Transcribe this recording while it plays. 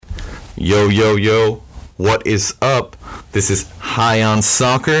Yo, yo, yo, what is up? This is High on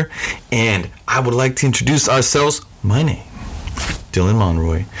Soccer, and I would like to introduce ourselves. My name, Dylan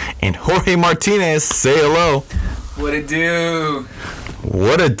Monroy, and Jorge Martinez. Say hello. What it do?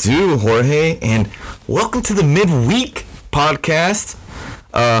 What a do, Jorge, and welcome to the midweek podcast.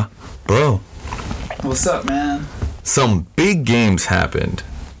 Bro. What's up, man? Some big games happened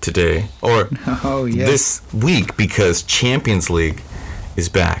today, or this week, because Champions League is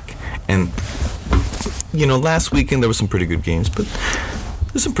back. And, you know, last weekend there were some pretty good games, but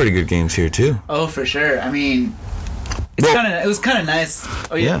there's some pretty good games here, too. Oh, for sure. I mean, it was kind of nice.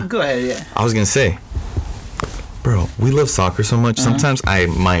 Oh, yeah. Go ahead, yeah. I was going to say, bro, we love soccer so much. Sometimes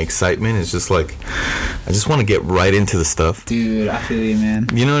my excitement is just like, I just want to get right into the stuff. Dude, I feel you, man.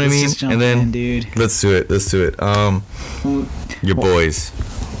 You know what I mean? Just jump and then, in, dude. Let's do it. Your boys.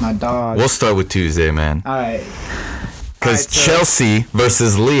 My dog. We'll start with Tuesday, man. All right. Because Chelsea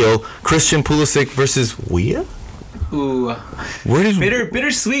versus Lille, Christian Pulisic versus Weah? Ooh.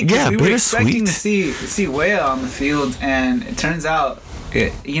 Bittersweet. Yeah, we bittersweet. were expecting to see Weah on the field, and it turns out,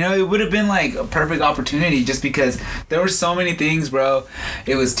 it would have been like a perfect opportunity just because there were so many things, bro.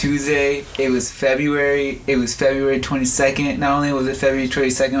 It was Tuesday. It was February. It was February 22nd. Not only was it February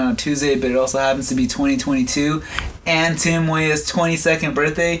 22nd on a Tuesday, but it also happens to be 2022 and Tim Weah's 22nd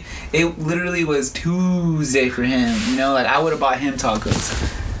birthday. It literally was Tuesday for him. Like I would have bought him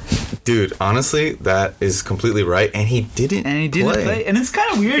tacos. Dude, honestly, that is completely right, and he didn't play. And it's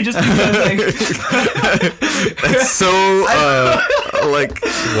kind of weird just because, like... That's so, like,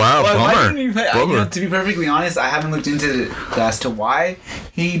 wow, bummer. To be perfectly honest, I haven't looked into it as to why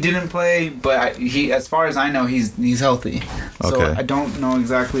he didn't play, but as far as I know, he's healthy. So okay. I don't know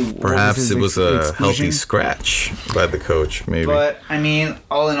exactly Perhaps it was a healthy scratch by the coach, maybe. But, I mean,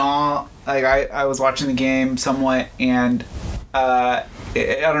 all in all, like, I was watching the game somewhat, and... I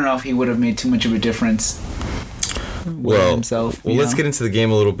don't know if he would have made too much of a difference himself. Well, let's get into the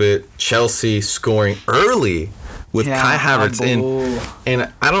game a little bit. Chelsea scoring early with Kai Havertz in.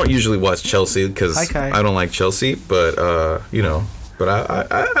 And I don't usually watch Chelsea because I don't like Chelsea, but, But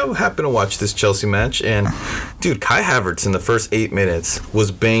I happened to watch this Chelsea match, and dude, Kai Havertz in the first 8 minutes was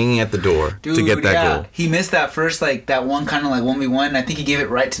banging at the door to get that goal. He missed that first, that one kind of like 1v1. I think he gave it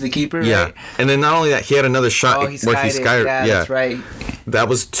right to the keeper. Yeah, right? And then not only that, he had another shot where he skied. Yeah, that's right. That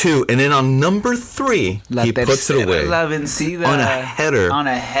was 2, and then on number 3, he puts it away on a header.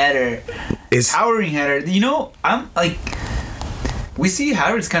 Towering header. I'm like. We see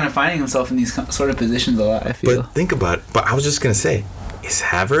Havertz kind of finding himself in these sort of positions a lot, I feel. But think about it. But I was just going to say, is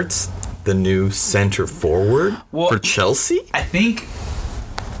Havertz the new center forward for Chelsea? I think...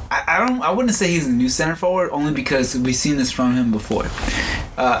 I wouldn't say he's the new center forward, only because we've seen this from him before.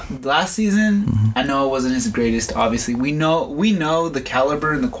 Last season, I know it wasn't his greatest, obviously. We know the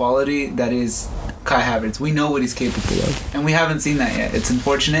caliber and the quality that is Kai Havertz. We know what he's capable of. And we haven't seen that yet. It's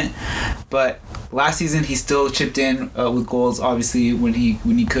unfortunate. But... last season, he still chipped in with goals, obviously, when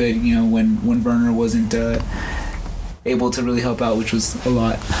he could, when Werner wasn't able to really help out, which was a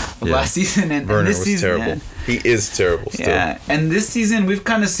lot of last season. And Werner this season, terrible. Man, he is terrible still. Yeah, and this season, we've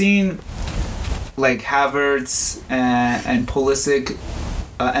kind of seen, like, Havertz and Pulisic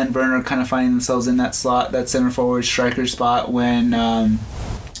and Werner kind of finding themselves in that slot, that center forward striker spot when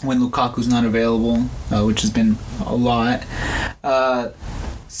Lukaku's not available, which has been a lot.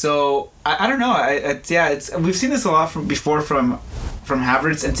 So I don't know. We've seen this a lot from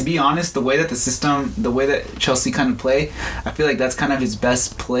Havertz, and to be honest, the way that Chelsea kind of play, I feel like that's kind of his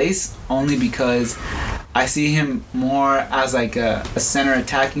best place, only because I see him more as like a center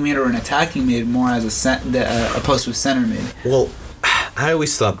attacking mid or an attacking mid more as opposed to a center mid. Well, I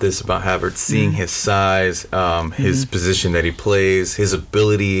always thought this about Havertz, seeing his size, his position that he plays, his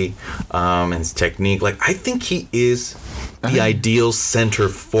ability, and his technique. Like, I think he is the ideal center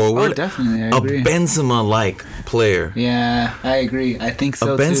forward. Oh, definitely, I agree. A Benzema-like player. Yeah, I agree. I think so,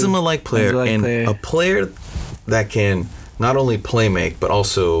 too. A Benzema-like player, a player that can not only play make, but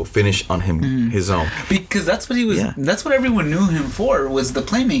also finish on his own. Because that's what he was. Yeah. That's what everyone knew him for, was the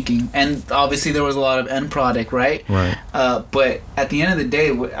playmaking, and obviously there was a lot of end product, right? Right. But at the end of the day,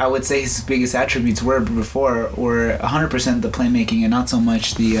 I would say his biggest attributes were 100% the playmaking and not so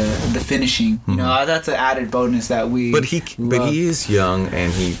much the finishing. That's an added bonus that we. But he is young,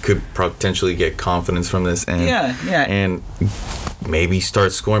 and he could potentially get confidence from this. And and maybe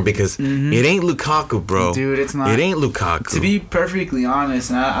start scoring, because it ain't Lukaku, bro. Dude, it's not. It ain't Lukaku. To be perfectly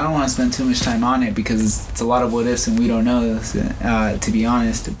honest, and I don't want to spend too much time on it because it's a lot of what ifs and we don't know this, to be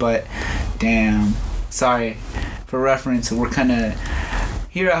honest. But damn, sorry. For reference, we're kind of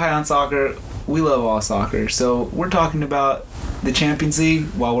here at High on Soccer. We love all soccer, so we're talking about the Champions League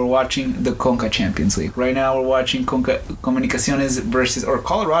while we're watching the Conca Champions League. Right now we're watching Comunicaciones versus, or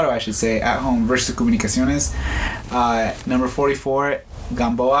Colorado I should say, at home versus Comunicaciones. Number 44,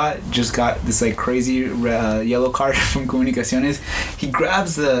 Gamboa, just got this like crazy yellow card from Comunicaciones. He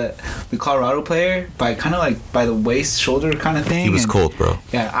grabs the Colorado player by kind of like by the waist, shoulder kind of thing. He was cold, bro.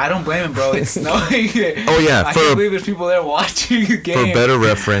 Yeah, I don't blame him, bro. It's snowing. Oh yeah, I can't believe there's people there watching the game. For better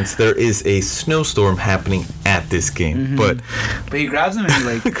reference, there is a snowstorm happening at this game, but he grabs him and he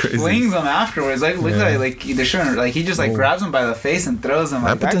like flings him afterwards. Like look like they're showing like he just like grabs him by the face and throws him.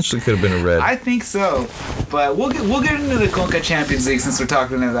 Like, that potentially could have been a red. I think so, but we'll get into the Conca Champions League since we're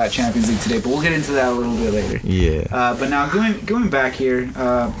talking about Champions League today. But we'll get into that a little bit later. Yeah. But now going back here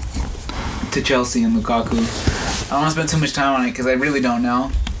to Chelsea and Lukaku, I don't want to spend too much time on it because I really don't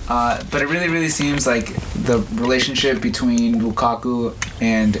know. But it really seems like the relationship between Lukaku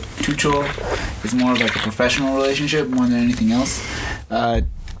and Tuchel is more of like a professional relationship more than anything else. I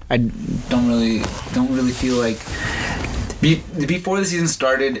don't really feel like before the season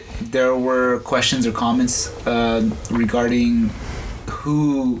started there were questions or comments regarding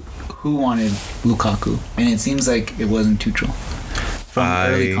who wanted Lukaku, and it seems like it wasn't Tuchel. From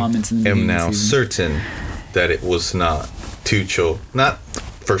early comments in the beginning am now of the season. certain that it was not Tuchel. Not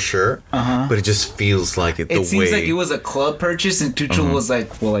for sure, but it just feels like it. It seems like it was a club purchase, and Tuchel was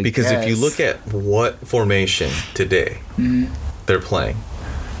like, "Well, I because guess." if you look at what formation today they're playing,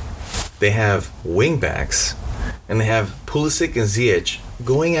 they have wing backs, and they have Pulisic and Ziyech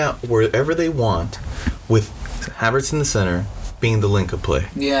going out wherever they want, with Havertz in the center being the link-up play.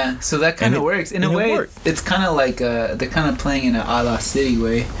 Yeah, so that kind of works. In a way, it's kind of like they're kind of playing in an a la City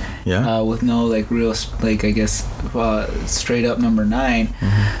way. Yeah. With no like real like I guess straight up number 9.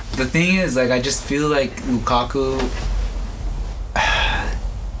 The thing is, like, I just feel like Lukaku.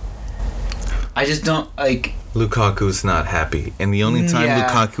 I just don't like. Lukaku's not happy, and the only time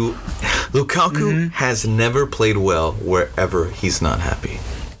Lukaku has never played well wherever he's not happy.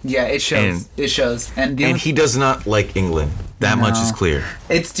 Yeah, it shows. It shows, and he does not like England. That much is clear.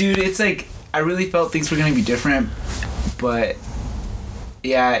 It's like I really felt things were gonna be different, but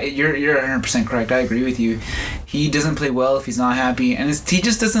yeah, you're 100% correct. I agree with you. He doesn't play well if he's not happy, and he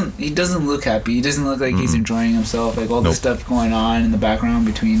doesn't look happy. He doesn't look like he's enjoying himself. Like all the stuff going on in the background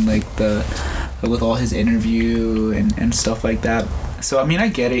between like with all his interview and stuff like that. So I mean, I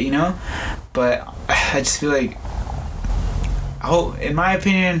get it, but I just feel like, in my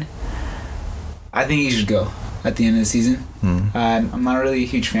opinion, I think he should go at the end of the season. I'm not really a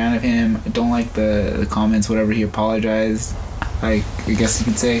huge fan of him. I don't like the comments, whatever he apologized. I guess you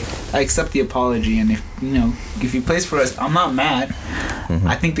could say I accept the apology, and if he plays for us, I'm not mad.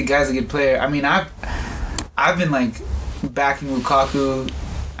 I think the guy's a good player. I mean, I've been like backing Lukaku.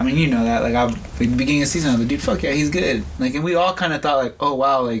 I mean, you know that. Like, at the beginning of the season, I was like, dude, fuck yeah, he's good. Like, and we all kind of thought, like, oh,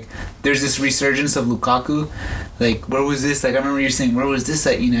 wow, like, there's this resurgence of Lukaku. Like, where was this? Like, I remember you saying, where was this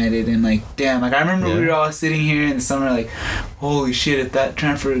at United? And, like, damn, like, I remember we were all sitting here in the summer, like, holy shit, if that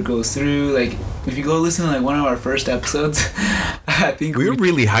transfer goes through, like, if you go listen to, like, one of our first episodes, I think we were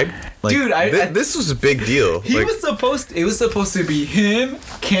really hyped. Like, dude, this was a big deal. It was supposed to be him,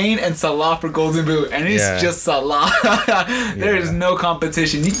 Kane, and Salah for Golden Boot, and it's just Salah. There is no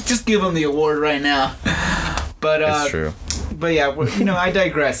competition. You just give him the award right now. But that's true. But yeah, I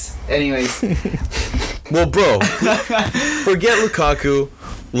digress. Anyways. Well, bro, forget Lukaku.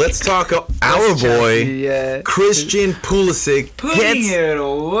 Let's talk our boy, Christian Pulisic. Putting it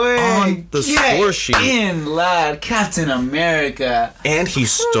away on the score sheet. In, lad, Captain America. And he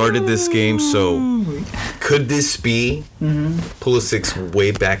started this game, so could this be Pulisic's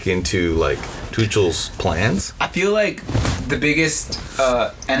way back into, like, Tuchel's plans? I feel like the biggest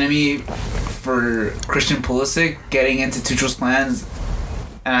enemy for Christian Pulisic getting into Tuchel's plans,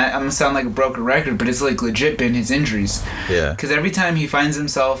 and I'm gonna sound like a broken record, but it's like legit been his injuries. Yeah. Because every time he finds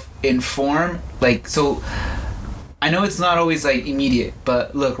himself in form, like, so I know it's not always like immediate,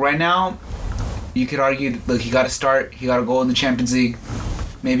 but look, right now you could argue, look, he got to start, he got a goal in the Champions League.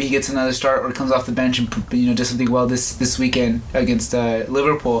 Maybe he gets another start, or he comes off the bench and does something well this weekend against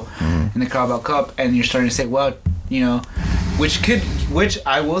Liverpool in the Carabao Cup, and you're starting to say, well, which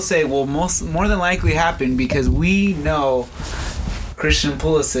I will say will more than likely happen, because we know Christian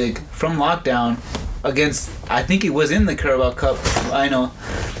Pulisic from lockdown against, I think it was in the Carabao Cup, I know,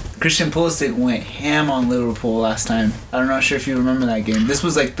 Christian Pulisic went ham on Liverpool last time. I'm not sure if you remember that game. This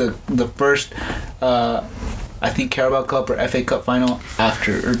was like the first, I think, Carabao Cup or FA Cup final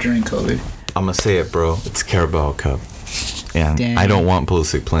after or during COVID. I'm going to say it, bro. It's Carabao Cup. And damn. I don't want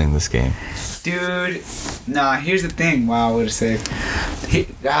Pulisic playing this game. Dude, nah, here's the thing. Wow, what a save.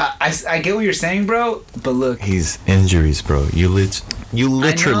 I get what you're saying, bro. But look, he's injuries, bro. You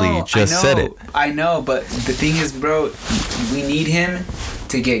literally just said it. I know, but the thing is, bro, we need him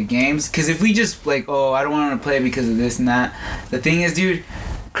to get games. Because if we just like, oh, I don't want to play because of this and that. The thing is, dude,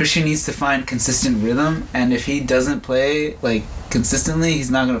 Christian needs to find consistent rhythm, and if he doesn't play like consistently,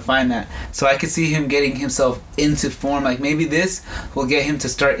 he's not gonna find that. So I could see him getting himself into form. Like maybe this will get him to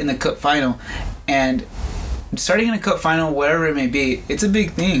start in the cup final, and starting in a cup final, wherever it may be, it's a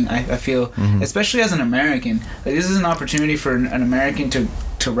big thing. I feel, especially as an American. Like this is an opportunity for an American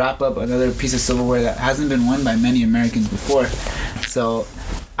to wrap up another piece of silverware that hasn't been won by many Americans before. So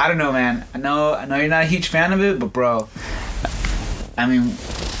I don't know, man. I know you're not a huge fan of it, but bro, I mean,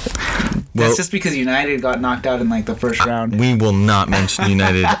 that's just because United got knocked out in like the first round. We will not mention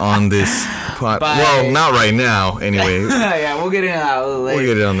United on this pod. Well, not right now, anyway. Yeah, we'll get into that a little later.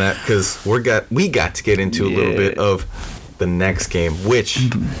 We'll get in on that because we got to get into a little bit of the next game, which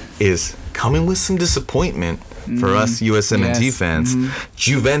is coming with some disappointment for us USMNT fans.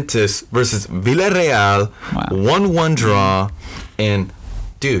 Juventus versus Villarreal, 1-1 draw, and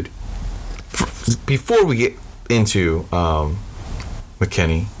dude, before we get into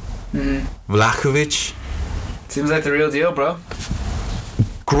McKennie, Vlahovic seems like the real deal, bro.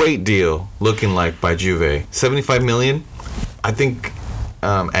 Great deal looking like by Juve. 75 million, I think,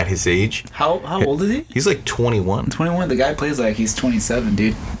 at his age. How old is he? He's like 21. 21. The guy plays like he's 27,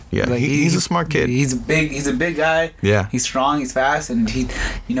 dude. Yeah, like he's a smart kid. He's a big guy. Yeah. He's strong, he's fast, and you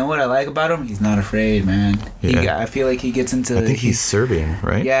know what I like about him? He's not afraid, man. Yeah. I feel like he gets into... I think he's Serbian,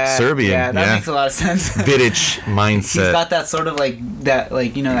 right? Yeah. Serbian. Yeah, that makes a lot of sense. Vidic mindset. He's got that sort of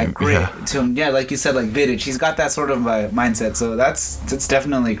that grit to him. Yeah, like you said, like Vidic. He's got that sort of mindset, so that's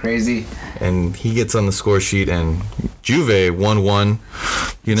definitely crazy. And he gets on the score sheet, and Juve 1-1,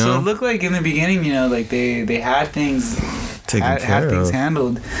 you know? So it looked like in the beginning, you know, like they had things... had things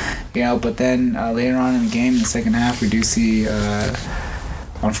handled, you know, but then later on in the game, in the second half, we do see,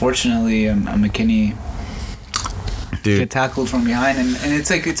 unfortunately, a McKennie get tackled from behind, and it's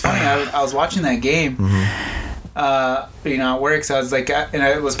like, it's funny. I was watching that game, you know, at work, so I was like, and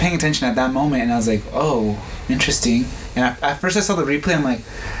I was paying attention at that moment, and I was like, oh, interesting. And at first I saw the replay, I'm like,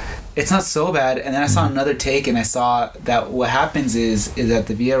 it's not so bad, and then I saw another take, and I saw that what happens is that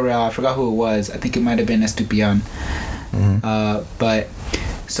the Villarreal, I forgot who it was, I think it might have been Estupiñán. But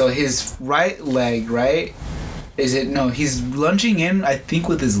so his right leg, right? He's lunging in, I think,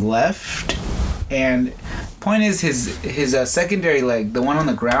 with his left, and point is his secondary leg, the one on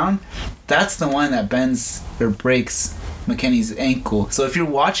the ground, that's the one that bends or breaks McKennie's ankle. So if you're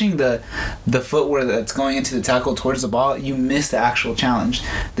watching the footwear that's going into the tackle towards the ball, you miss the actual challenge.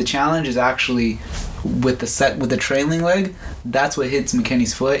 The challenge is actually with the trailing leg. That's what hits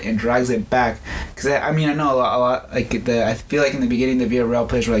McKennie's foot and drags it back. Because I know a lot like I feel like in the beginning the Villarreal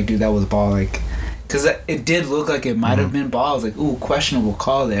players were like, dude, that was ball, like, because it did look like it might have been ball. I was like, ooh, questionable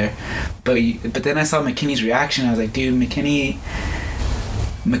call there. But then I saw McKennie's reaction. I was like, dude, McKennie's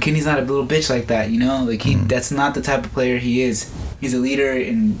not a little bitch like that, you know? Like, that's not the type of player he is. He's a leader,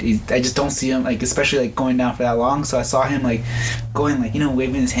 and I just don't see him, like, especially, like, going down for that long. So I saw him, like, going, like, you know,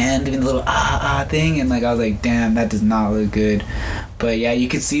 waving his hand, doing the little thing, and, like, I was like, damn, that does not look good. But, yeah, you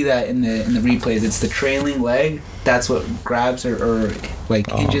could see that in the replays. It's the trailing leg. That's what grabs or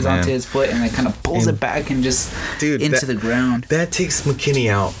hinges onto his foot, and, like, kind of pulls it back and just into the ground. That takes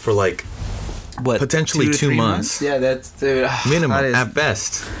McKennie out for, like, what, potentially 2 months? Yeah, that's minimum at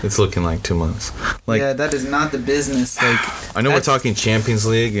best. It's looking like 2 months. Like, yeah, that is not the business. Like, I know we're talking Champions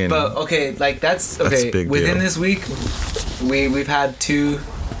League, but okay, like that's okay. That's within this week, we've had two.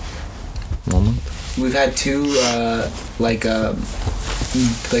 We've had two like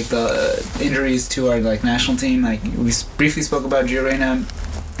the injuries to our like national team. Like we briefly spoke about Gio Reyna.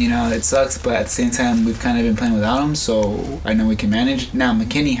 You know, it sucks, but at the same time, we've kind of been playing without him, so I know we can manage. Now,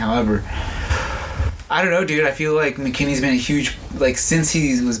 McKennie, however, I don't know, dude. I feel like McKennie's been a huge, like, since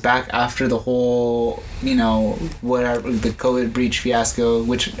he was back after the whole, you know, whatever, the COVID breach fiasco,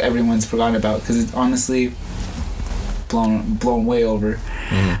 which everyone's forgotten about, because it's honestly blown way over.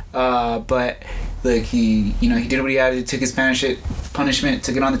 But, like, he did what he had to, took his punishment,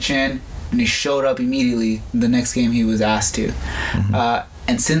 took it on the chin, and he showed up immediately the next game he was asked to.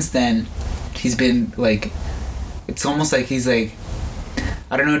 And since then, he's been, like, it's almost like he's, like,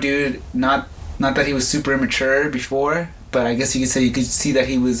 I don't know, dude, not that he was super immature before, but I guess you could see that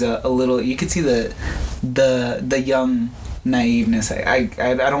he was a little, you could see the young naiveness. I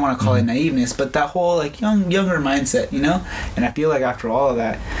don't want to call it naiveness, but that whole, like, younger mindset, you know? And I feel like after all of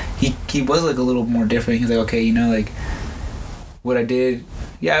that, he was, like, a little more different. He's like, okay, you know, like, what I did,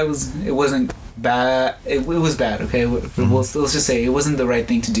 yeah, it wasn't bad. It was bad. Okay, let's just say it wasn't the right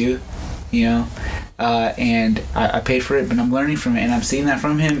thing to do. You know, and I paid for it, but I'm learning from it, and I'm seeing that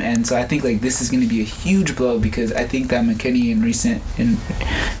from him, and so I think like this is going to be a huge blow because I think that McKennie in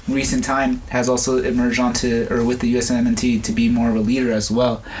recent time has also emerged with the USMNT to be more of a leader as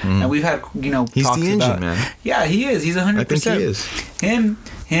well, and we've had he's talks the engine, about, man. Yeah, he is. He's 100%. I think he is. Him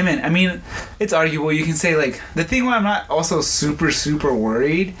and I mean, it's arguable. You can say like the thing why I'm not also super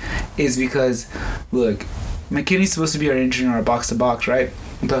worried is because look, McKennie's supposed to be our engine or our box to box, right?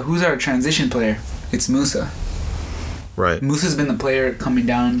 But who's our transition player? It's Musa. Right. Musa's been the player coming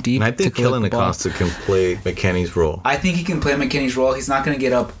down deep. And I think Kellyn Acosta can play McKennie's role. I think he can play McKennie's role. He's not going to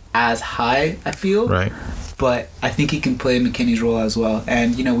get up as high, I feel. Right. But I think he can play McKennie's role as well.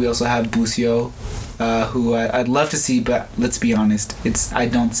 And, we also have Busio, who I'd love to see, but let's be honest. I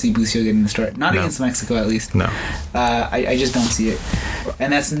don't see Busio getting the start. Not against Mexico, at least. No. I just don't see it.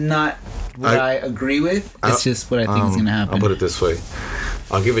 And that's not what I agree with. It's just what I think is going to happen. I'll put it this way.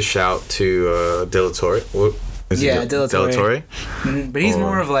 I'll give a shout to De La Torre. De La Torre. Mm-hmm. But he's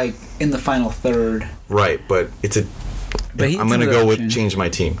more of like in the final third. Right, but I'm going to go with change my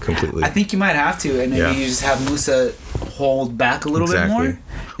team completely. I think you might have to, and maybe you just have Musa hold back a little bit more.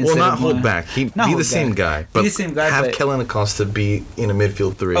 Well, not hold back. Be the same guy. But have Kellyn Acosta be in a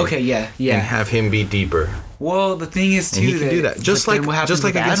midfield 3. Okay, yeah. And have him be deeper. Well, the thing is, too, and he can do that. Just like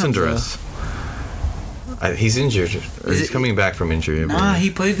against Honduras. He's injured. He's coming back from injury. Nah,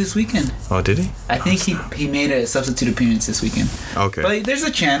 he played this weekend. Oh, did he? I think he made a substitute appearance this weekend. Okay. But there's a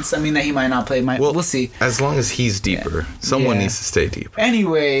chance, that he might not play. We'll see. As long as he's deeper. Someone needs to stay deeper.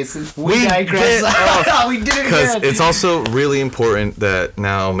 Anyways, we digress. We did it because it's also really important that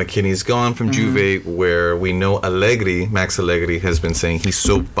now McKennie's gone from Juve, where we know Max Allegri has been saying he's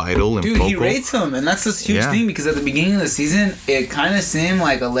so vital and vocal. He rates him, and that's this huge thing because at the beginning of the season, it kind of seemed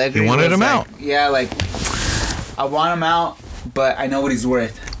like Allegri wanted him out. Yeah, I want him out, but I know what he's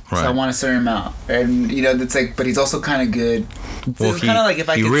worth. Right. So I want to serve him out. And, it's but he's also kind of good. Well, it's kind of like if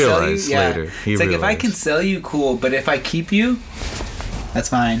I can sell you. Later. If I can sell you, cool. But if I keep you, that's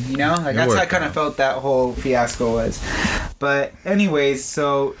fine. That's how I kind of felt that whole fiasco was. But anyways,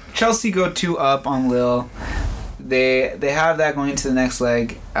 so Chelsea go 2-up on Lille. They have that going into the next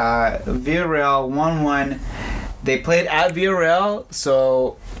leg. Villarreal 1-1. They played at Villarreal,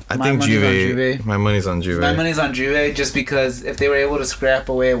 so I think Juve. My money's on Juve. My money's on Juve just because if they were able to scrap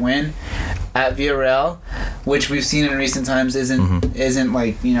away a win at Villarreal, which we've seen in recent times isn't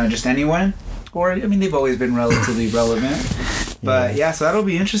just anyone. Or they've always been relatively relevant. But so that'll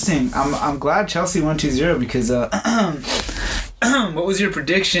be interesting. I'm glad Chelsea won 2-0 because what was your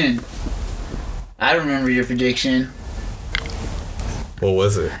prediction? I don't remember your prediction. What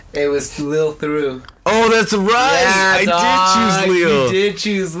was it? It was Lille through. Oh, that's right. Yeah, I did choose Lille. You did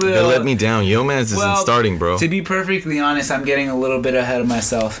choose Lille. They let me down. Yomaz isn't starting, bro. To be perfectly honest, I'm getting a little bit ahead of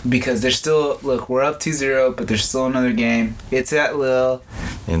myself because there's still we're up 2-0, but there's still another game. It's at Lille.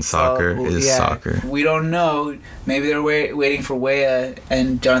 And soccer is soccer. We don't know. Maybe they're waiting for Weah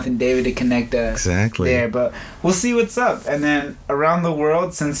and Jonathan David to connect exactly there, but we'll see what's up. And then around the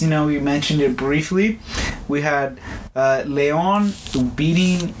world, since we mentioned it briefly, we had Leon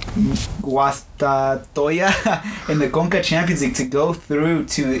beating Guastatoya in the Conca Champions League to go through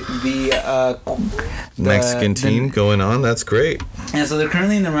to the Mexican team going on. That's great. And so they're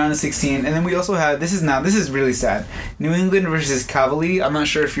currently in the round of 16. And then we also have this is really sad. New England versus Cavalli. I'm not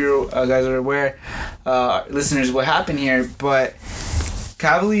sure if you guys are aware, listeners, what happened here, but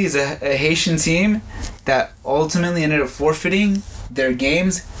Cavalli is a Haitian team that ultimately ended up forfeiting their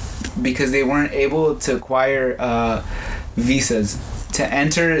games because they weren't able to acquire visas to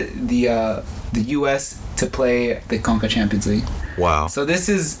enter the U.S. to play the Conca Champions League. Wow. So this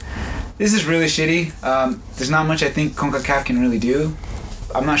is really shitty. There's not much I think CONCACAF can really do.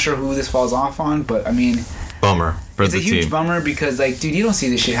 I'm not sure who this falls off on, but bummer for the team. It's a huge bummer because dude, you don't see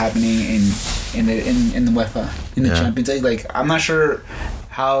this shit happening in the UEFA in the Champions League. I'm not sure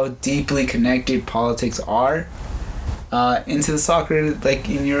how deeply connected politics are into the soccer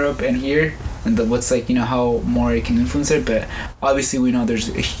in Europe and here, and what's how more it can influence it. But obviously we know there's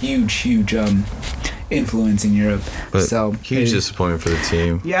a huge influence in Europe. But so huge disappointment for the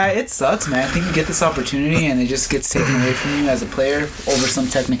team. Yeah, it sucks, man. I think you get this opportunity and it just gets taken away from you as a player over some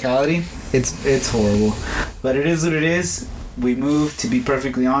technicality. It's horrible, but it is what it is. We move. To be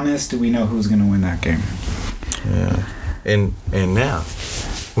perfectly honest, we know who's gonna win that game. Yeah, and now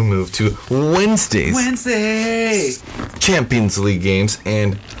we move to Wednesday Champions League games.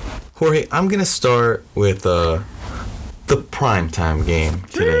 And Jorge, I'm gonna start with the primetime game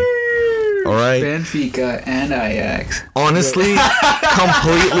today. All right. Benfica and Ajax. Honestly,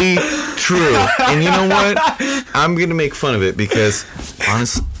 completely true. And you know what? I'm gonna make fun of it because,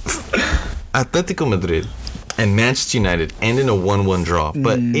 honestly, Atletico Madrid and Manchester United end in a 1-1 draw,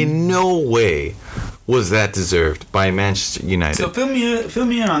 but in no way was that deserved by Manchester United. So fill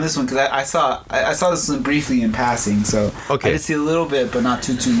me in on this one because I saw this one briefly in passing. So okay. I did see a little bit, but not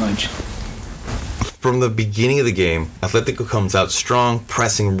too much. From the beginning of the game, Atletico comes out strong,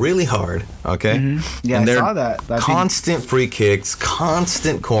 pressing really hard. Okay, yeah, and I saw that. Constant free kicks,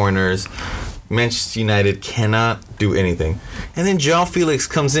 constant corners. Manchester United cannot do anything. And then João Felix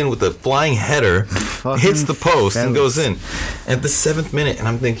comes in with a flying header, hits the post, and goes in. At the 7th minute, and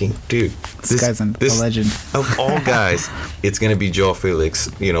I'm thinking, dude, this guy's a legend. Of all guys, it's going to be João Felix,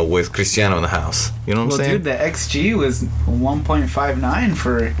 with Cristiano in the house. You know what I'm saying? Dude, the XG was 1.59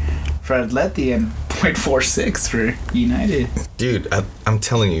 for Atleti and 0.46 for United. Dude, I'm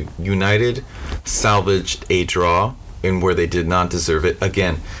telling you, United salvaged a draw in where they did not deserve it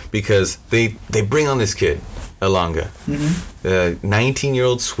again because they bring on this kid Elanga,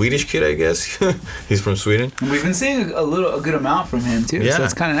 19-year-old Swedish kid, I guess. He's from Sweden. And we've been seeing a good amount from him too. Yeah. So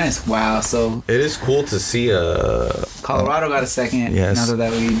it's kind of nice. Wow. So it is cool to see. Colorado got a second. Yes. Not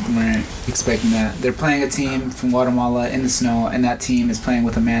that we weren't expecting that. They're playing a team from Guatemala in the snow, and that team is playing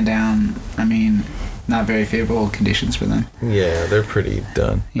with a man down. I mean, not very favorable conditions for them. Yeah, they're pretty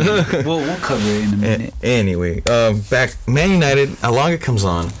done. Yeah. We'll cover it in a minute. Anyway, back Man United. Elanga comes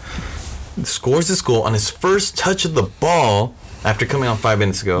on, scores this goal on his first touch of the ball after coming on 5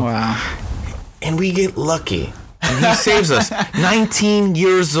 minutes ago. Wow! And we get lucky. And he saves us. 19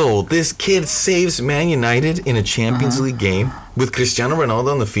 years old. This kid saves Man United in a Champions League game with Cristiano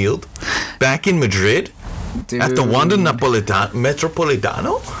Ronaldo on the field back in Madrid. Dude. At the Wanda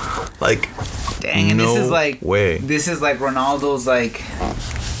Metropolitano. Like, dang, and no this is like way. This is like Ronaldo's like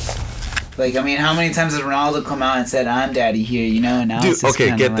I mean, how many times has Ronaldo come out and said, "I'm daddy here," Now dude, it's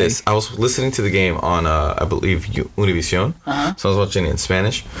okay, get this. I was listening to the game on I believe Univision. So I was watching it in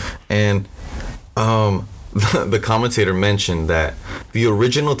Spanish, and the commentator mentioned that the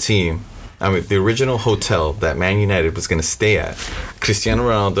original hotel that Man United was going to stay at, Cristiano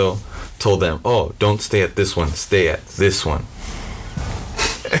Ronaldo told them, "Oh, don't stay at this one, stay at this one."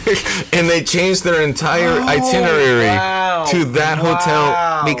 And they changed their entire itinerary to that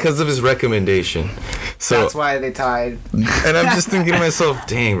hotel because of his recommendation. So that's why they tied. And I'm just thinking to myself,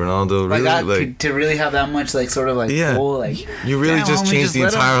 dang, Ronaldo, really to really have that much goal, you really just changed the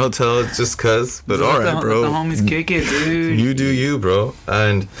entire hotel just cause. But all right, bro. Let the homies kick it, dude. You do you, bro.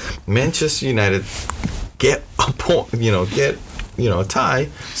 And Manchester United get a point, get a tie.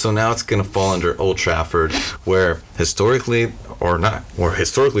 So now it's gonna fall under Old Trafford, where historically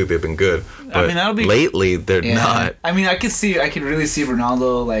they've been good. But that'll be lately they're not. I mean, I could really see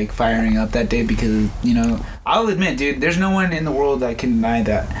Ronaldo firing up that day because I'll admit, dude, there's no one in the world that can deny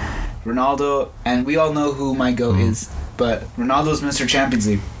that Ronaldo, and we all know who my GOAT is. But Ronaldo's Mr. Champions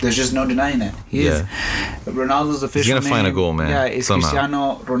League. There's just no denying that. He is. Ronaldo's official name. He's gonna find a goal, man. Yeah, it's somehow.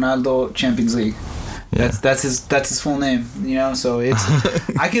 Cristiano Ronaldo Champions League. Yeah. That's his full name, So it's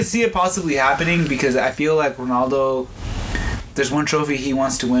I could see it possibly happening because I feel like Ronaldo. There's one trophy he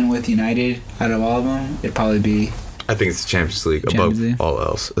wants to win with United out of all of them. It'd probably be. I think it's the Champions League above all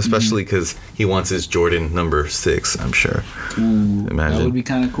else, especially because he wants his Jordan number 6. I'm sure. Ooh, imagine that would be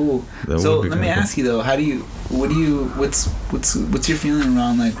kind of cool. So let me ask you though, what's your feeling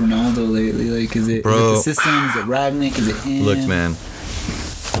around Ronaldo lately? Is it the system? Is it Ragnick? Is it him? Look, man.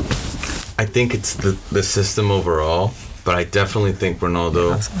 I think it's the system overall, but I definitely think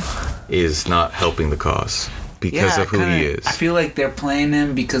Ronaldo is not helping the cause because of who he is. I feel like they're playing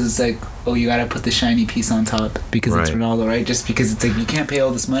him because it's you gotta put the shiny piece on top because it's Ronaldo, right? Just because it's you can't pay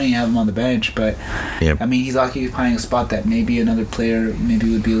all this money and have him on the bench, but I mean he's occupying a spot that maybe another player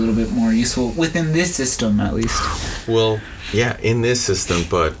would be a little bit more useful within this system at least. Well, yeah, in this system,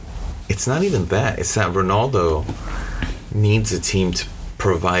 but it's not even that. It's that Ronaldo needs a team to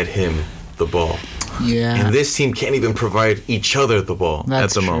provide him the ball. Yeah. And this team can't even provide each other the ball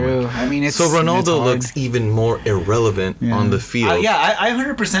at the moment. I mean, so Ronaldo looks even more irrelevant on the field. I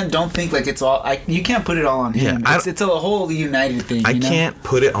 100% don't think it's all. You can't put it all on him. It's a whole United thing. I can't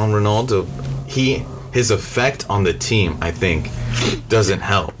put it on Ronaldo. His effect on the team, I think, doesn't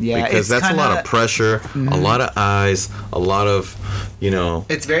help. Yeah, because that's a lot of pressure, a lot of eyes, a lot of,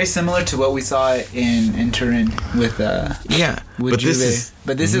 It's very similar to what we saw in Turin with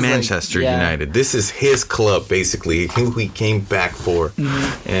but this is Manchester United. This is his club, basically, who he came back for.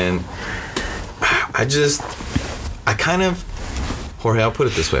 And Jorge, I'll put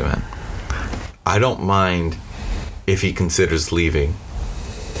it this way, man. I don't mind if he considers leaving.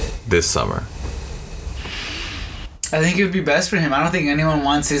 this summer. I think it would be best for him. I don't think anyone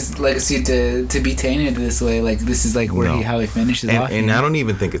wants his legacy to be tainted this way. Like, this is like how he finishes off. And I don't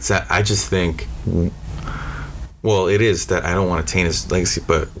even think it's that. I just think, well, it is that I don't want to taint his legacy,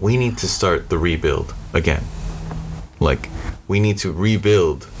 but we need to start the rebuild again. Like, we need to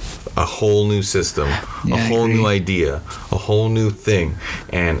rebuild a whole new system, a whole new idea, a whole new thing.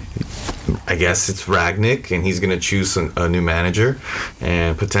 And I guess it's Ragnick, and he's going to choose a new manager,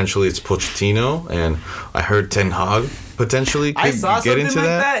 and potentially it's Pochettino, and I heard Ten Hag potentially could I saw get something into like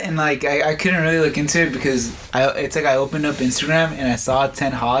that. And like I couldn't really look into it because it's like I opened up Instagram and I saw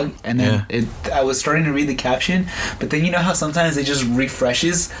Ten Hag, and then I was starting to read the caption, but then you know how sometimes it just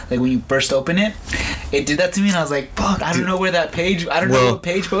refreshes, like when you first open it. It did that to me, and I was like, "Fuck! I don't know where that page. I don't know what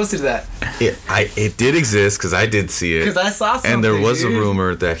page posted that." It did exist because I did see it. Because I saw something. And there was a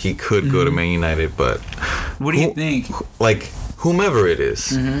rumor that he could go to Man United, but what do you think? Like whomever it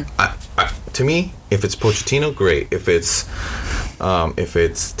is, to me, if it's Pochettino, great. If it's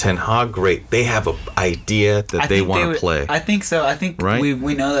Ten Hag, great. They have an idea that they want to play. I think so. I think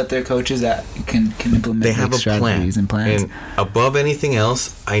we know that they're coaches that can implement. They have a plan. And plans. And above anything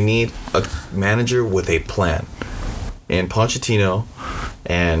else, I need a manager with a plan. And Pochettino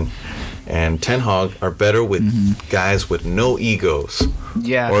and Ten Hag are better with guys with no egos.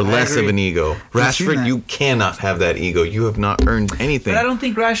 Yeah, or less of an ego. Rashford, you cannot have that ego. You have not earned anything. But I don't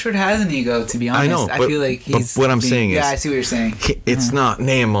think Rashford has an ego, to be honest. I know. I feel like he's. But what I'm saying is, I see what you're saying. It's not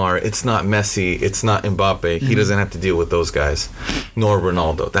Neymar. It's not Messi. It's not Mbappe. He doesn't have to deal with those guys, nor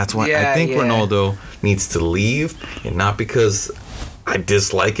Ronaldo. That's why I think Ronaldo needs to leave, and not because I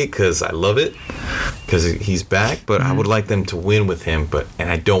dislike it, because I love it, because he's back, but I would like them to win with him, and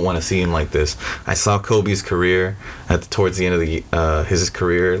I don't want to see him like this. I saw Kobe's career towards the end of his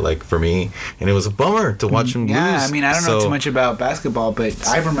career, like for me, and it was a bummer to watch him lose. Yeah, I mean, I don't know too much about basketball, but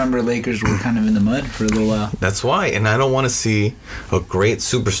I remember Lakers were kind of in the mud for a little while. That's why, and I don't want to see a great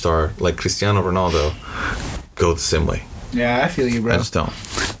superstar like Cristiano Ronaldo go the same way. Yeah, I feel you, bro. I just don't.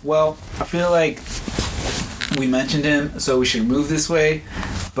 Well, I feel like we mentioned him, so we should move this way.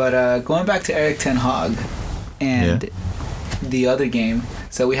 But going back to Erik Ten Hag and the other game,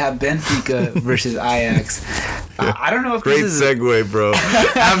 so we have Benfica versus Ajax. I don't know if great this is segue, bro.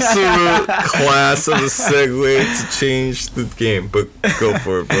 Absolute class of a segue to change the game, but go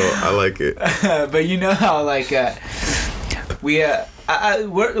for it, bro. I like it. But you know how like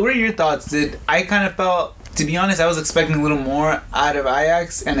what are your thoughts? I kind of felt, to be honest, I was expecting a little more out of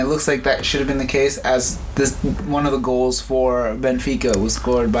Ajax, and it looks like that should have been the case, as this one of the goals for Benfica was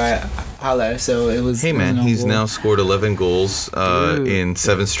scored by Haller. So it was. Hey man, he's now scored 11 goals in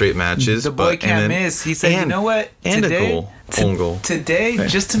 7 straight matches. The boy can't miss. He said, "You know what? And today, a goal, own goal. Today,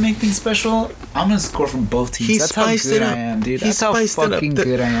 just to make things special, I'm gonna score from both teams. That's how good I am, dude. That's how fucking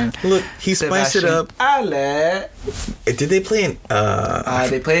good I am." Look, he spiced it up. Ale. Did they play in?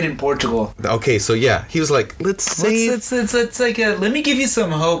 They played in Portugal. Okay, so yeah, he was like, "Let's like let me give you some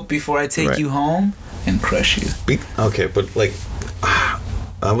hope before I take you home and crush you." Okay, but like,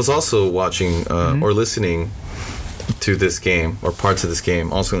 I was also watching or listening to this game, or parts of this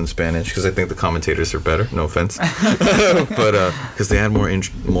game, also in Spanish, because I think the commentators are better. No offense, but because they had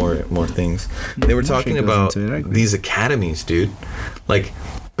more things. They were talking about these academies, dude. Like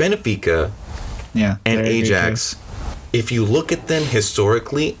Benfica, and Ajax. If you look at them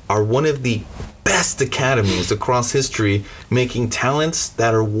historically, are one of the best academies across history, making talents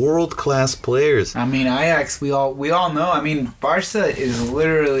that are world-class players. I mean, Ajax, we all know. I mean, Barca is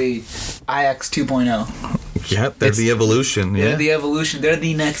literally Ajax 2.0. Yeah, they're the evolution. They're the evolution. They're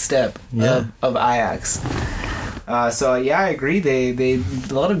the next step of Ajax. So yeah, I agree. They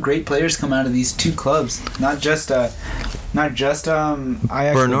a lot of great players come out of these two clubs. Not just Ajax.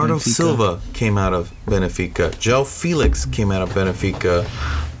 Bernardo Silva came out of Benfica. João Felix came out of Benfica.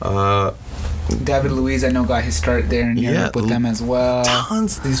 David Luiz, I know, got his start there in Europe with them as well.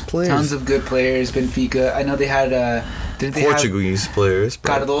 Tons of these players. Tons of good players. Benfica. I know they had Portuguese players.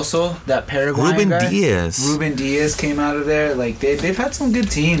 Cardoso, that Paraguayan guy. Ruben Diaz came out of there. Like they've had some good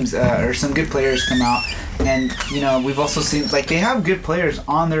teams or some good players come out. And we've also seen like they have good players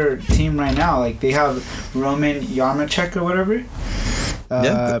on their team right now. Like they have Roman Yarmachek or whatever.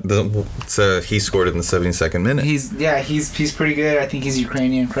 He scored in the 72nd minute. He's pretty good. I think he's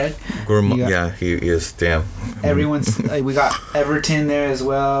Ukrainian, correct? He is. Damn. Everyone's we got Everton there as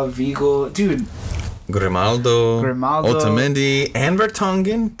well. Vigo, dude. Grimaldo, Otamendi, and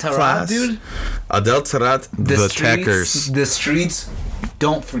Vertonghen. Tarat, dude. Adel Tarat, the Techers. The streets.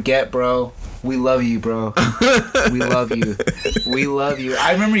 Don't forget, bro. We love you, bro. We love you. We love you.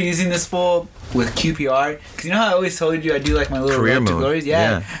 I remember using this fool with QPR, because you know how I always told you I do like my little career mode. Glories?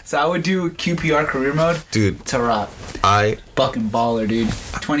 Yeah. So I would do QPR career mode. Dude. Tarap. Fucking baller, dude.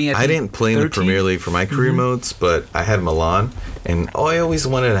 I didn't play 13? In the Premier League for my career modes, but I had Milan, and I always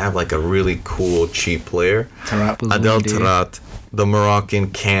wanted to have like a really cool, cheap player. Adel Taarabt, the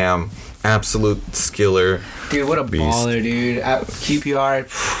Moroccan Cam, absolute skiller. Dude, what a beast. Baller, dude. At QPR,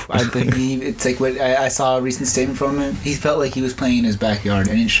 I think it's like what I saw a recent statement from him. He felt like he was playing in his backyard,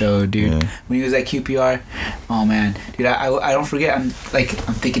 and it showed, dude. Yeah. When he was at QPR, oh man, dude, I don't forget. I'm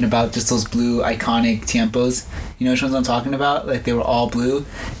thinking about just those blue iconic Tiempos. You know which ones I'm talking about? Like they were all blue,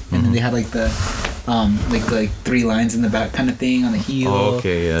 and then they had like the like 3 lines in the back kind of thing on the heel. Oh,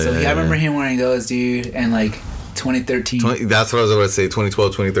 okay, yeah. So I remember him wearing those, dude, and like. 2013. That's what I was about to say.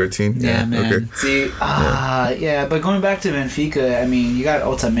 2012, 2013. Yeah, man. Okay. See, yeah. But going back to Benfica, I mean, you got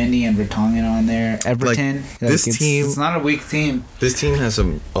Otamendi and Vertonghen on there. Everton. Like, this team. It's not a weak team. This team has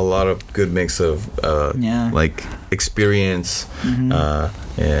a lot of good mix of like experience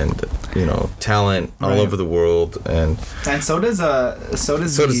and talent all over the world, and so does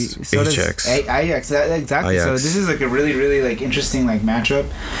Ajax. Exactly. Ajax. So this is like a really really like interesting like matchup,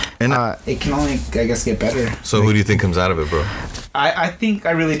 and it can only I guess get better. So who do you think comes out of it, bro? I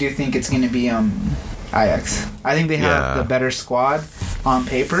really do think it's gonna be Ajax. I think they have the better squad on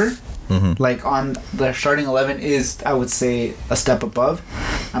paper. Mm-hmm. Like on the starting 11 is I would say a step above.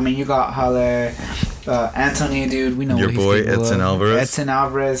 I mean you got Haller, Antony, dude. We know your boy Edson Alvarez. Edson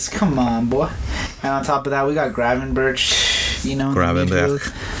Alvarez, come on, boy. And on top of that, we got Gravenberch.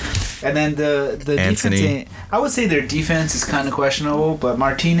 Gravenberch. And then the defense. I would say their defense is kind of questionable, but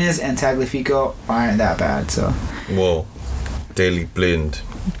Martinez and Tagliafico aren't that bad. So. Whoa, Daley Blind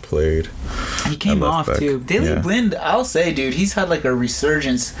played. He came off back. Too. Daley Blind, I'll say, dude, he's had like a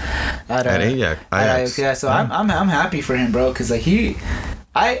resurgence at Ajax. Yeah, so I'm happy for him, bro, because like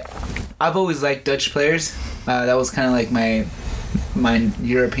I've always liked Dutch players. That was kind of like my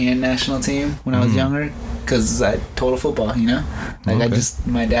European national team when I was younger, because total football, Like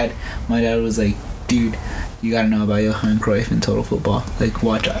my dad was like, dude, you gotta know about Johan Cruyff and total football. Like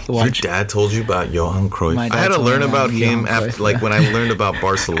watch. Your dad told you about Johan Cruyff. I had to learn about him after, like when I learned about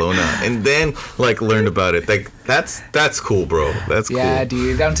Barcelona, and then like learned about it. Like that's cool, bro. That's cool. Yeah,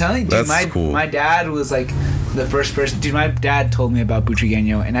 dude. I'm telling you, dude. My dad was like the first person. Dude, my dad told me about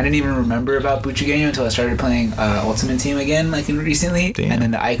Butragueño, and I didn't even remember about Butragueño until I started playing Ultimate Team again, like recently. Damn, and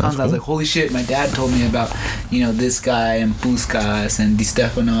then the icons, I was like, holy shit! My dad told me about this guy and Puskas and Di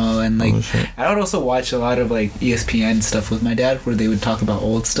Stefano, and like I would also watch a lot of like ESPN stuff with my dad where they would talk about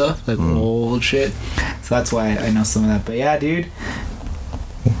old stuff, like old shit. So that's why I know some of that. But yeah, dude.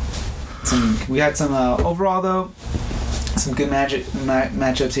 We had some overall though, some good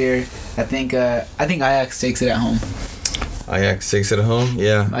matchups here. I think Ajax takes it at home. Ajax takes it at home?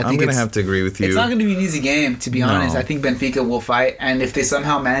 Yeah, I'm going to have to agree with you. It's not going to be an easy game, to be honest. I think Benfica will fight, and if they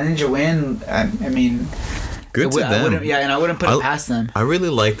somehow manage a win, I mean... Good to them. I wouldn't put it past them. I really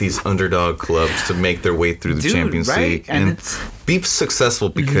like these underdog clubs to make their way through the Champions League and be successful,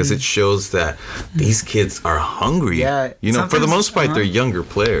 because it shows that these kids are hungry. Yeah, for the most part, they're younger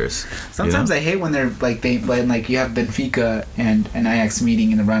players. Sometimes I hate when they're like you have Benfica and Ajax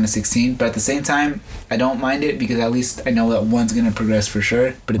meeting in the round of 16, but at the same time, I don't mind it because at least I know that one's gonna progress for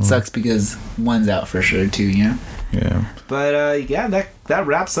sure. But it sucks because one's out for sure too. Yeah. But that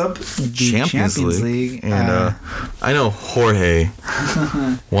wraps up the Champions League. And I know Jorge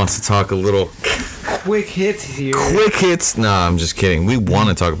wants to talk a little quick hits here. Quick hits? Nah, I'm just kidding. We want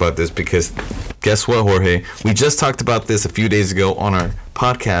to talk about this because guess what, Jorge? We just talked about this a few days ago on our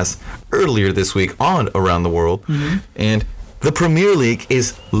podcast earlier this week on Around the World. And the Premier League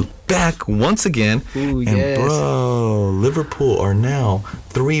is back once again. Ooh, and bro, Liverpool are now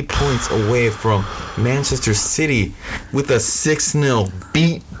 3 points away from Manchester City with a 6-0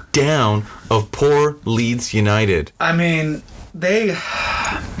 beat down of poor Leeds United. I mean, you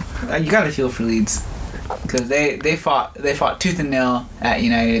gotta feel for Leeds, because they fought tooth and nail at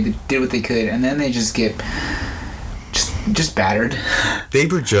United. They did what they could, and then they just get just battered. They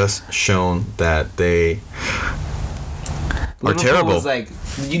were just shown that they are terrible. Was like,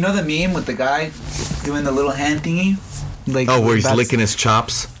 the meme with the guy doing the little hand thingy, like where he's licking his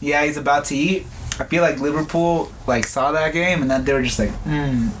chops. Yeah, he's about to eat. I feel like Liverpool saw that game, and then they were just like,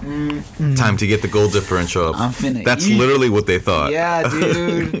 time to get the goal differential up. I'm finna That's literally what they thought. Yeah,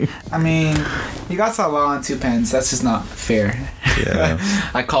 dude. I mean, you got Salah on 2 pens. That's just not fair. Yeah.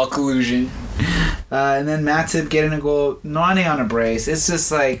 I call collusion. And then Matip getting a goal, Nani on a brace. It's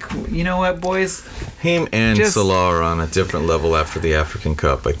just like, you know what, boys? Him and Salah are on a different level after the African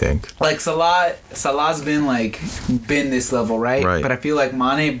Cup, I think. Like Salah's been this level, right? Right. But I feel like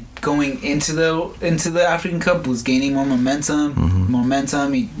Mane going into the African Cup was gaining more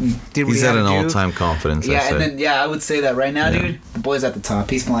momentum. He did what he's at an all-time confidence. Yeah, and then I would say that right now, dude, the boy's at the top.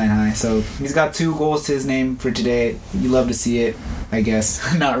 He's flying high. So he's got 2 goals to his name for today. You love to see it, I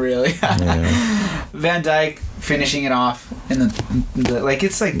guess. Not really. Yeah. Van Dijk finishing it off in the like.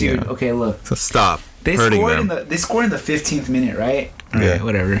 It's like, dude, okay, look. So stop. They scored in the 15th minute, right? Right,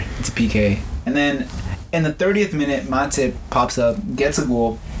 whatever. It's a PK. And then in the 30th minute, Matip pops up, gets a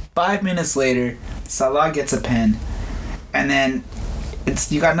goal. 5 minutes later, Salah gets a pen. And then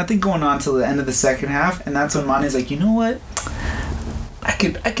you got nothing going on till the end of the second half, and that's when Mane's like, you know what?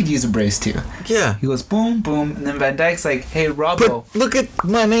 I could use a brace too. Yeah. He goes boom, boom, and then Van Dijk's like, hey, Robbo. But look at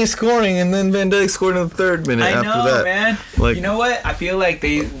Mane scoring, and then Van Dijk scored in the 3rd minute after that. Man. Like, you know what? I feel like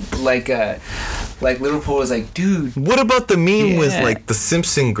they like Liverpool was like, dude. What about the meme with like the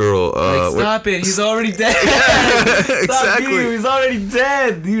Simpson girl? Stop it! He's already dead. Exactly. Dude, he's already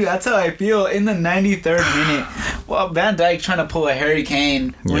dead, dude. That's how I feel. In the 93rd minute, well, Van Dijk trying to pull a Harry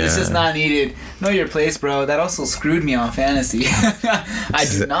Kane when it's just not needed. Know your place, bro. That also screwed me on fantasy. I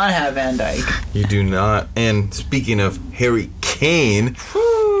do not have Van Dijk. You do not. And speaking of Harry Kane,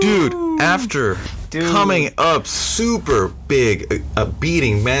 dude, after coming up super big,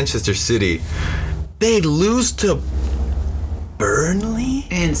 beating Manchester City, they lose to Burnley?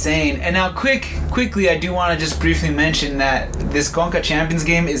 Insane. And now quickly, I do want to just briefly mention that this Conca Champions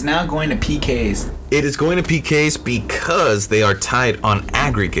game is now going to PKs. It is going to PKs because they are tied on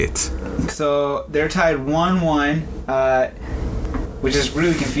aggregate. So they're tied 1-1, which is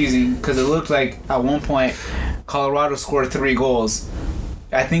really confusing because it looked like at one point Colorado scored 3 goals.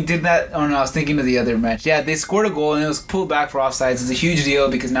 I think did that. Oh no, I was thinking of the other match. Yeah, they scored a goal and it was pulled back for offsides. It's a huge deal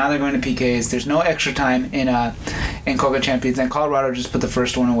because now they're going to PKs. There's no extra time in Conca Champions, and Colorado just put the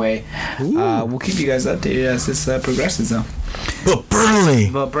first one away. We'll keep you guys updated as this progresses, though. But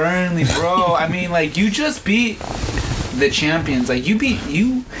Burnley, bro. I mean, like, you just beat the champions. Like, you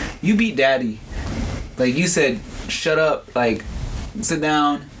beat Daddy. Like, you said, shut up. Like, sit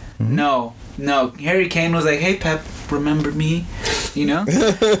down. No. Harry Kane was like, hey, Pep, remember me? You know?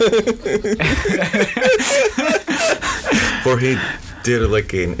 Or he did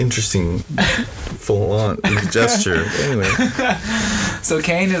like an interesting full-on gesture. Anyway. So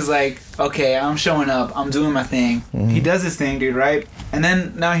Kane is like, okay, I'm showing up. I'm doing my thing. He does his thing, dude, right? And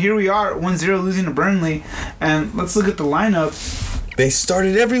then now here we are, 1-0 losing to Burnley. And let's look at the lineup. They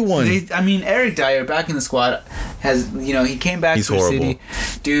started everyone. Eric Dyer back in the squad has, he came back He's to horrible. City.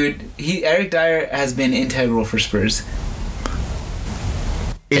 Dude, Eric Dyer has been integral for Spurs.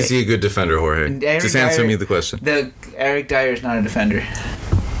 Is he a good defender, Jorge? Just answer me the question. Eric Dyer is not a defender.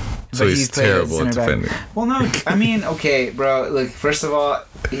 So he's terrible at defending. Well, no, I mean, okay, bro. Look, first of all,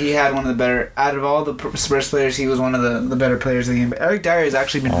 he had one of the better. Out of all the Spurs players, he was one of the better players of the game. But Eric Dyer has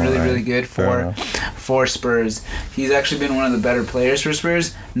actually been really good for Spurs. He's actually been one of the better players for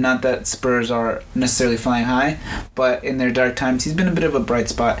Spurs. Not that Spurs are necessarily flying high, but in their dark times, he's been a bit of a bright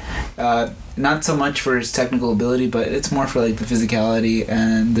spot. Not so much for his technical ability, but it's more for like the physicality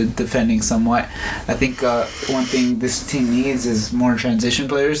and the defending somewhat. I think one thing this team needs is more transition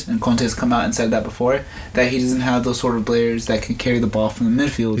players, and Conte has come out and said that before, that he doesn't have those sort of players that can carry the ball from the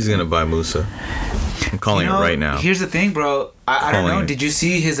midfield. He's gonna buy Musa. I'm calling it right now. Here's the thing, bro. I don't know. Did you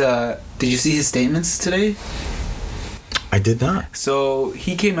see his statements today? I did not. So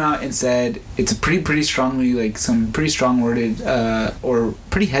he came out and said it's a pretty strongly, like, some pretty strong worded or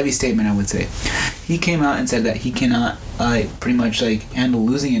pretty heavy statement, I would say. He came out and said that he cannot pretty much like handle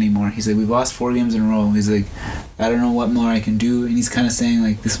losing anymore. He's like, we've lost 4 games in a row. He's like, I don't know what more I can do, and he's kind of saying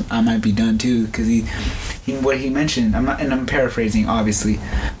like this, I might be done too, because he what he mentioned. I'm paraphrasing obviously,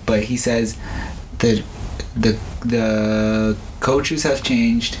 but he says that the coaches have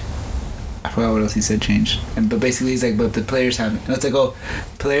changed. I forgot what else he said changed. But basically he's like, but the players haven't. And it's like, oh,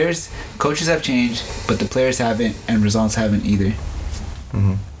 coaches have changed, but the players haven't, and results haven't either.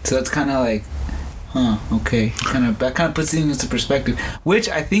 Mm-hmm. So it's kind of like, okay. That kind of puts things into perspective. Which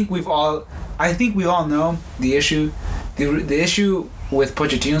I think we all know the issue. The issue with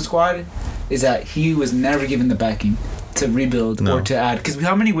Pochettino's squad is that he was never given the backing to rebuild or to add. Because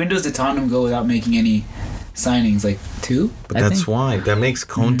how many windows did Tottenham go without making any signings? Like 2? But that's why. That makes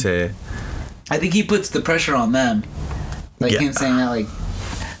Conte... Mm-hmm. I think he puts the pressure on them, like him saying that,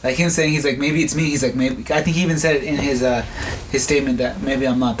 like him saying he's like, maybe it's me. He's like, maybe. I think he even said it in his statement that maybe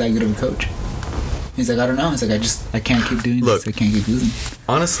I'm not that good of a coach. He's like, I don't know. He's like, I can't keep doing this. I can't keep losing.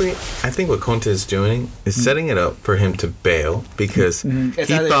 Honestly, I think what Conte is doing is setting it up for him to bail because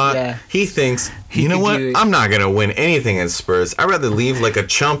he thinks, you know what? I'm not going to win anything in Spurs. I'd rather leave like a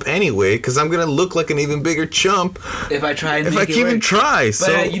chump anyway because I'm going to look like an even bigger chump if I try and if I even try. But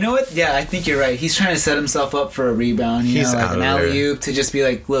so you know what? Yeah, I think you're right. He's trying to set himself up for a rebound. He's like an alley-oop to just be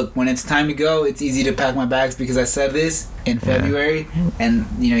like, look, when it's time to go, it's easy to pack my bags because I said this in February, and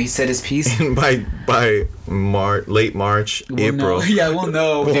he said his piece. And by late March, April. We'll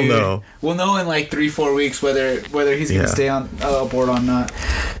know. We'll know in like 3-4 weeks whether he's gonna stay on board or not.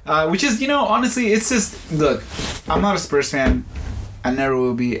 Which is, honestly, it's just, look, I'm not a Spurs fan. I never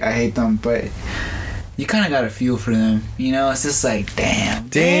will be. I hate them, but you kind of got to feel for them. It's just like, damn.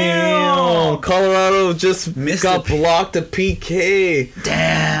 Colorado just got blocked a PK.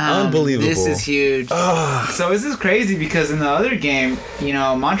 Damn. Unbelievable. This is huge. So this is crazy because in the other game,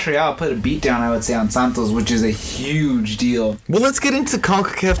 Montreal put a beat down, I would say, on Santos, which is a huge deal. Well, let's get into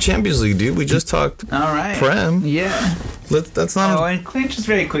CONCACAF Champions League, dude. We just talked all right. Prem. Yeah. That's not... and just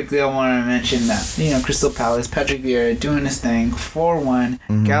very quickly, I want to mention that, Crystal Palace, Patrick Vieira doing his thing,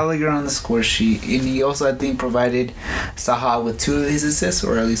 4-1, Gallagher on the score sheet, and he also, I think, provided Saha with 2 of his assists,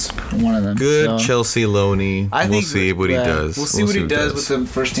 or at least one of them. Good Chelsea Loney. We'll see what he does. We'll see what he does with the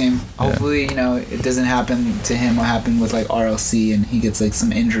first team. Hopefully, it doesn't happen to him what happened with, like, RLC, and he gets, like,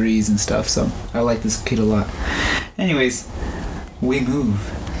 some injuries and stuff, so I like this kid a lot. Anyways, we move.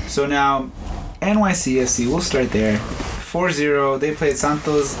 So now, NYCFC, we'll start there. 4-0. They played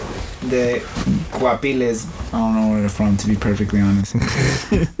Santos de Guapiles. I don't know where they're from, to be perfectly honest.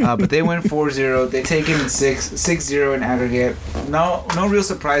 But they went 4-0. They take it in 6-0 in aggregate. No real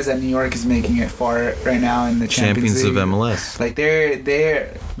surprise that New York is making it far right now in the Champions League. Champions of MLS. Like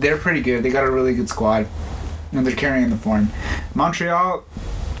they're pretty good. They got a really good squad, and they're carrying the form. Montreal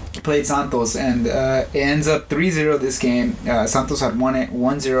played Santos, and it ends up 3-0 this game. Santos had won it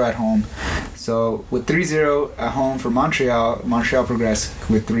 1-0 at home. So with 3-0 at home for Montreal progressed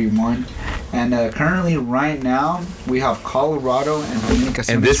with 3-1. And currently, right now, we have Colorado and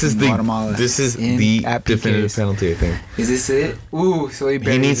Comunicaciones. And this is the definitive penalty, I think. Is this it? Ooh, so he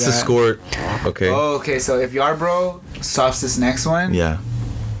needs to score. Okay. Oh, okay. So if Yarbrough stops this next one,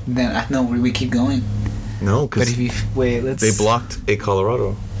 then I know we keep going. No, because they blocked a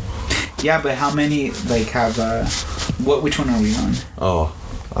Colorado. Yeah, but how many have which one are we on? Oh,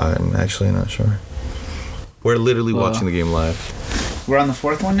 I'm actually not sure. We're literally watching the game live. We're on the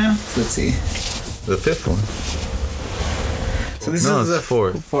 4th one now? So let's see. The 5th one. So this is the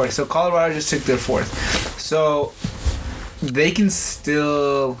 4th. So Colorado just took their 4th. So they can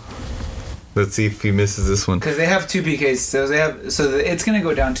still... Let's see if he misses this one. Because they have 2 PKs. So it's going to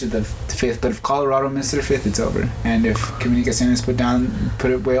go down to the 5th. But if Colorado misses their 5th, it's over. And if Comunicaciones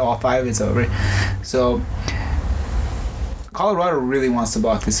put away all 5, it's over. So Colorado really wants to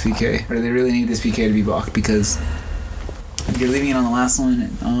block this PK. Or they really need this PK to be blocked. Because if you're leaving it on the last one,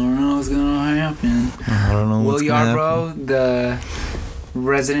 I don't know what's going to happen. I don't know what's going to happen. Will Yarbrough, the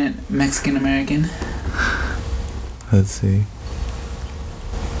resident Mexican-American? Let's see.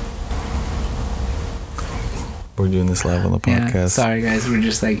 We're doing this live on the podcast. Yeah, sorry, guys. We're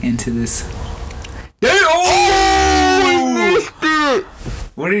just into this. Oh! He missed it!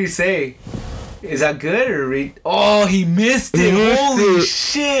 What did he say? Is that good or he missed it. Holy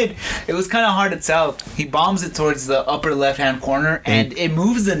shit. It was kind of hard to tell. He bombs it towards the upper left-hand corner and it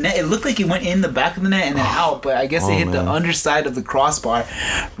moves the net. It looked like it went in the back of the net and then out, but I guess it hit the underside of the crossbar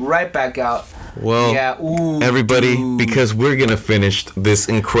right back out. Well, everybody, because we're going to finish this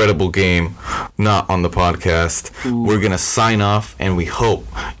incredible game not on the podcast, we're going to sign off, and we hope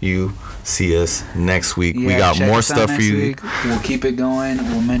you see us next week. We got more stuff for you. Week. We'll keep it going.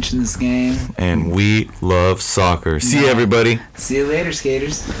 We'll mention this game. And we love soccer. See you, everybody. See you later,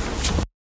 skaters.